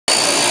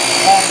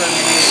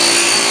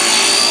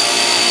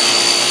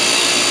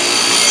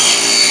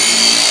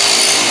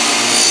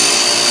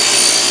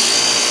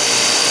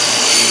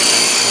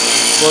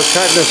We're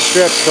cutting the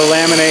strips to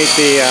laminate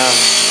the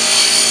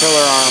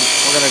pillar arm.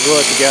 We're going to glue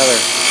it together.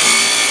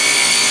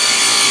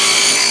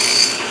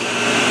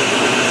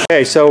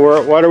 Okay,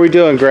 so what are we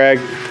doing,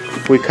 Greg?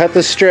 We cut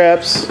the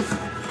strips.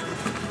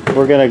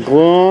 We're going to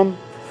glue them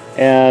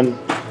and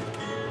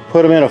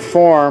put them in a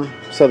form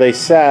so they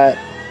set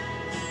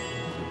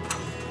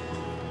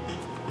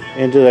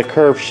into the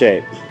curve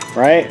shape,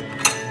 right?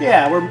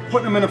 Yeah, we're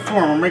putting them in a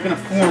form. We're making a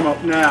form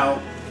up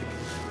now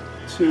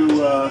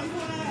to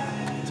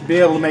be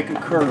able to make them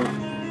curve.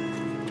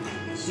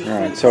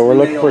 Alright, so we're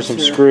looking for some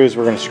screws.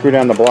 We're going to screw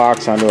down the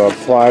blocks onto a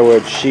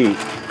plywood sheet.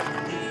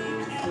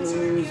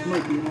 Those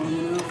might be long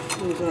enough.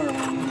 Those are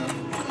long enough.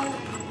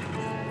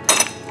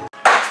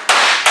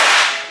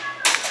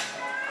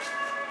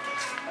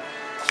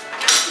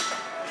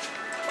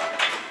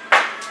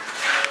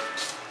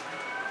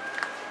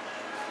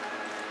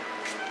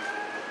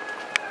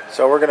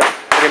 So we're going to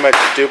pretty much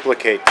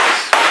duplicate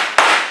this.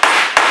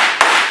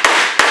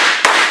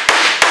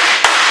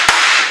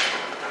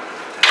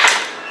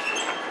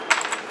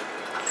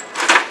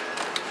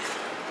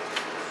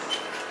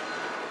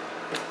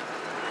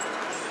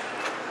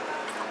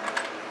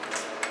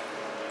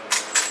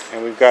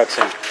 And we've got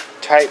some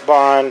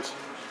Titebond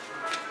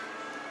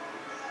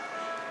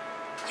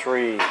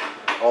 3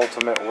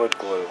 Ultimate Wood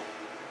Glue.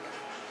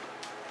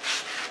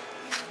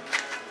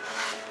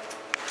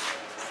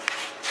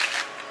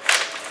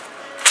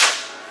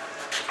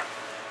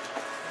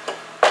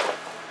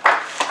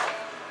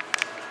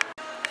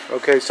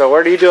 Okay, so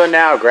what are you doing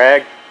now,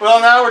 Greg? Well,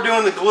 now we're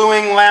doing the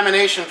gluing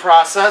lamination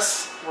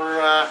process.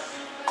 We're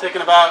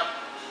taking about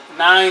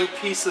 9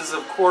 pieces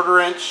of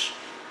 1/4-inch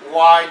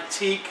wide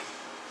teak,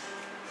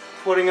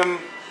 putting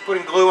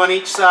glue on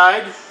each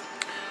side.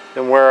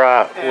 And then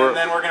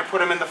we're going to put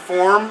them in the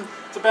form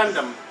to bend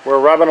them. We're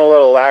rubbing a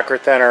little lacquer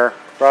thinner,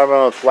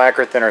 with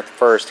lacquer thinner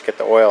first to get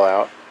the oil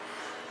out,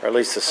 or at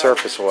least the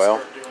surface oil.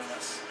 Start doing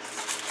this.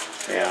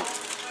 Yeah.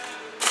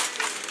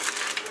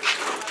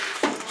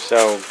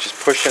 So just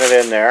pushing it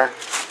in there.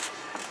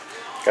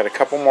 Got a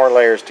couple more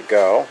layers to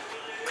go.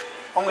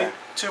 Only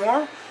 2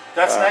 more?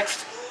 That's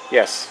next?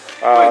 Yes.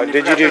 Wait,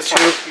 did you do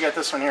 2? You got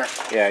this one here.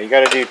 Yeah, you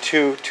got to do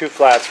two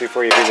flats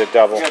before you do the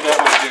double. You got that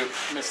one to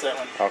do. Missed that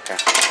one. Okay.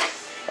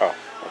 Oh,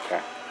 okay.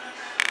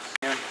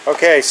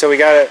 Okay, so we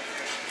got it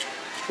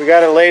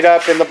laid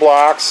up in the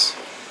blocks.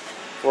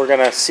 We're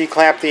gonna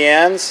C-clamp the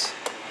ends,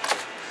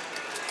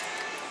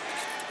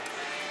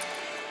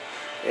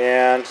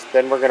 and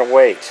then we're gonna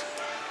wait.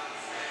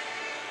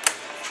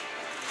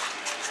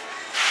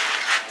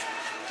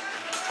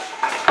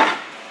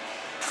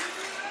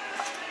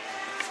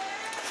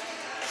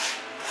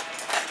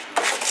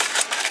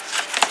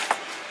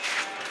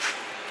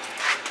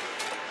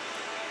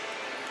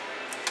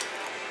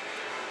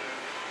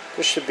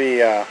 This should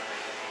be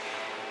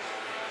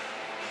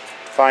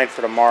fine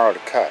for tomorrow to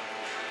cut.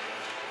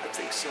 I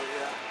think so,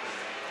 yeah.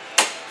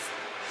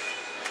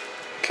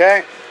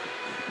 Okay.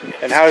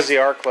 And how does the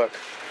arc look?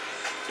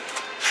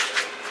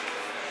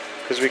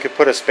 Because we could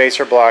put a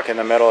spacer block in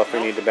the middle if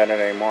we need to bend it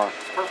anymore.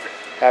 Perfect.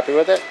 Happy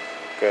with it?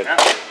 Good. Yeah,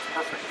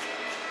 perfect.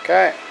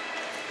 Okay.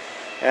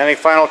 Any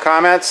final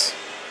comments?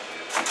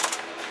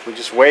 We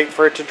just wait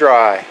for it to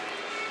dry.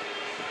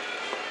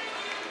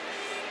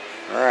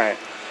 All right.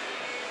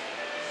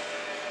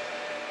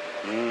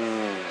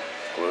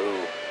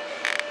 Glue.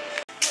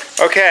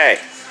 Okay.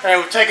 All right,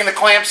 we've taken the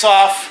clamps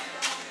off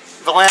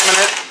the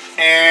laminate,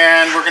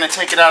 and we're going to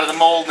take it out of the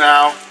mold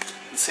now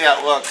and see how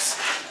it looks.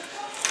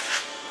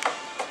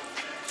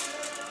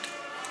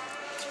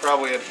 It's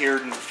probably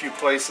adhered in a few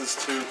places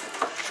too.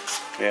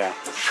 Yeah.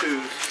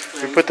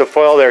 We put the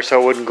foil there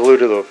so it wouldn't glue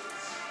to the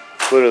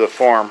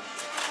form.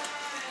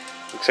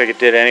 Looks like it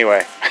did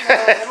anyway.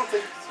 I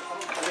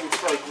think it's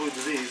probably glued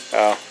to these.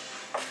 Oh.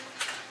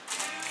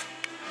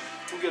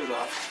 We'll get it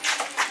off.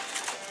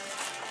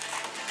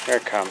 There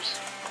it comes.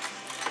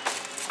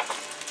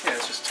 Yeah,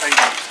 it's just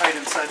tight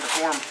inside the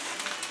form.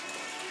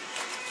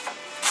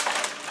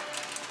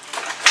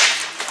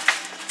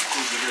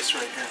 We'll do this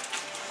right here.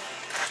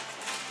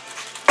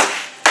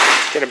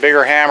 Get a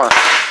bigger hammer.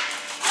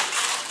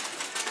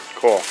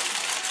 Cool.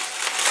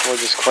 We'll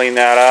just clean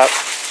that up.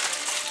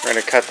 We're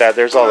gonna cut that.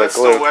 There's all the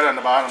glue. It's still wet on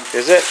the bottom.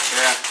 Is it?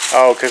 Yeah.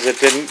 Oh, because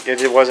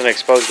it wasn't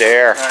exposed to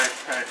air.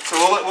 Right. So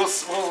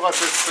we'll let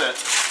this sit.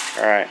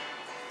 All right.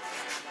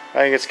 I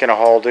think it's gonna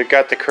hold. It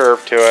got the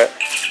curve to it.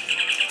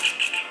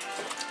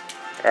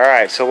 All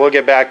right. So we'll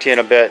get back to you in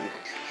a bit and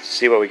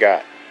see what we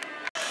got.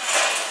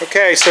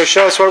 Okay. So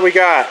show us what we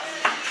got.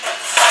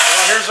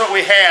 Well, here's what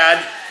we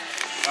had.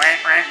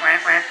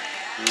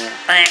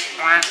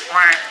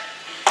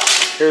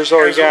 Here's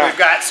what we got. What we've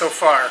got so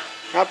far.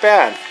 Not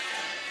bad.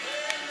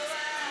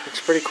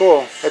 Looks pretty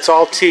cool. It's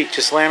all teak,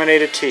 just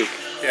laminated teak.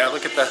 Yeah,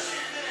 look at the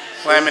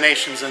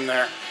laminations in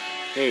there.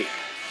 Neat.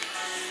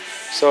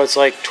 So it's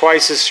like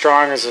twice as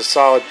strong as a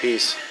solid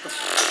piece.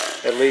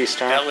 At least,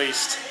 huh? At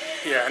least.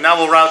 Yeah, now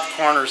we'll route the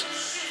corners.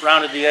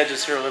 Rounded the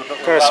edges here a little bit.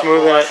 Kind of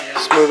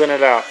smoothing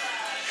it out.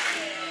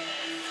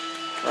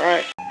 All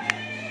right.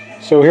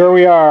 So here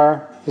we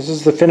are. This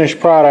is the finished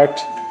product.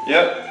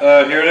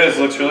 Yep, here it is.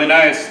 Looks really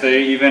nice.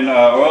 They even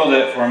oiled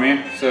it for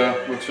me,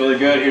 so looks really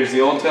good. Here's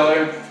the old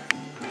tiller.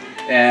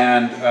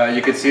 And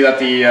you can see that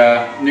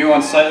the new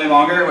one's slightly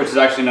longer, which is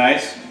actually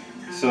nice.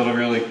 So it'll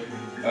really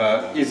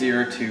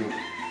easier to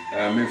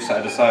move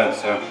side to side.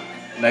 So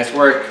nice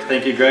work.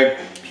 Thank you, Greg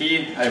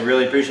P. I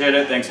really appreciate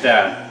it. Thanks,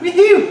 Dad.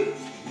 Woohoo!